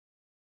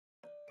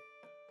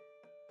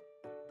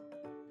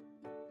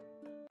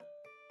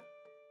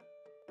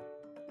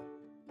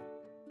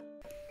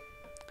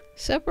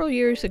Several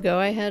years ago,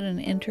 I had an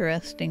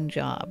interesting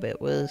job. It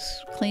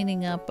was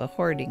cleaning up a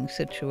hoarding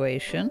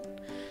situation.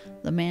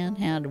 The man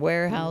had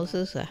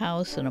warehouses, a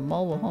house, and a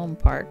mobile home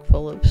park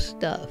full of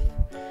stuff.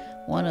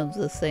 One of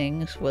the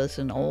things was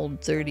an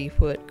old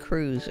 30-foot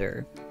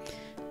cruiser.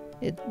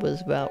 It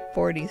was about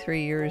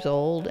 43 years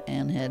old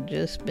and had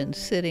just been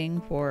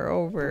sitting for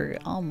over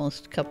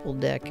almost a couple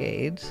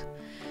decades.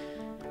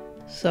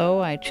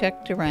 So I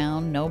checked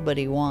around,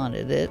 nobody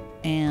wanted it,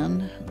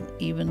 and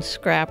even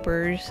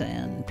scrappers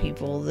and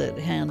people that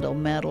handle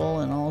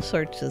metal and all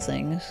sorts of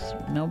things,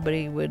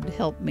 nobody would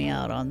help me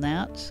out on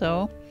that.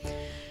 So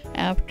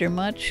after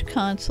much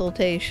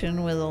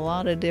consultation with a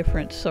lot of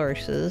different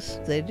sources,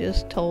 they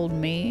just told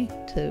me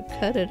to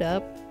cut it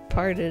up,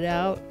 part it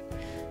out,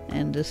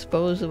 and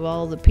dispose of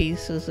all the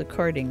pieces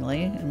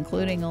accordingly,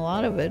 including a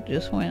lot of it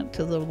just went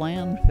to the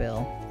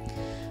landfill.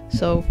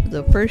 So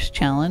the first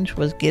challenge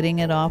was getting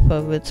it off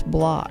of its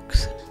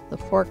blocks. The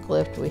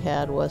forklift we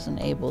had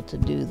wasn't able to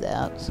do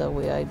that, so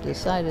I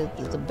decided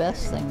that the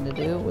best thing to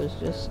do was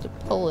just to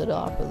pull it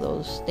off of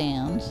those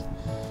stands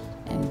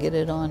and get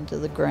it onto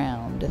the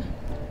ground.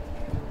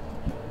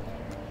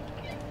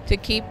 To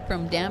keep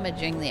from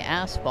damaging the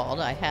asphalt,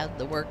 I had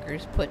the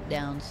workers put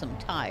down some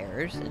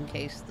tires in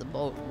case the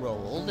boat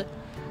rolled.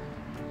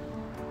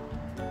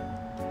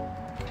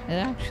 It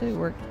actually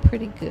worked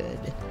pretty good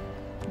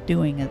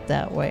doing it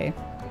that way.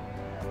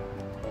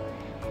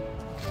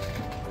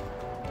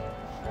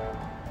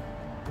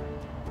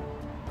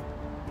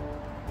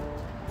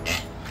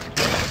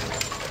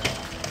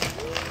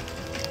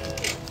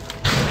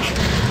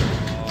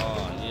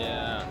 Oh,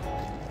 yeah.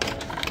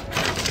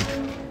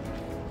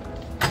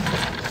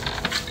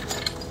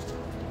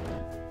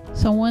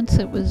 So once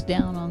it was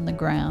down on the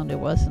ground, it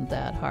wasn't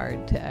that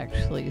hard to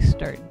actually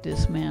start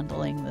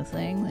dismantling the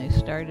thing. They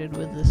started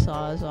with the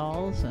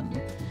sawzalls and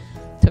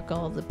took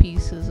all the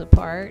pieces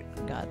apart,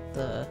 got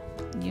the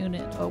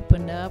unit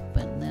opened up,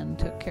 and then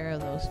took care of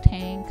those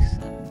tanks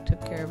and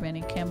took care of any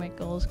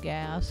chemicals,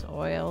 gas,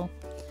 oil.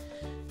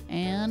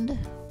 And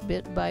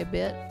bit by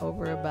bit,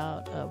 over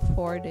about a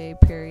 4-day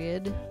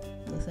period,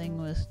 the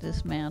thing was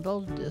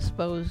dismantled,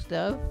 disposed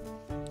of,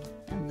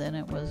 and then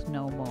it was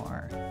no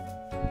more.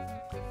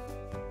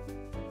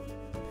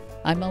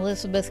 I'm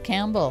Elizabeth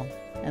Campbell,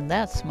 and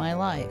that's my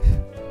life.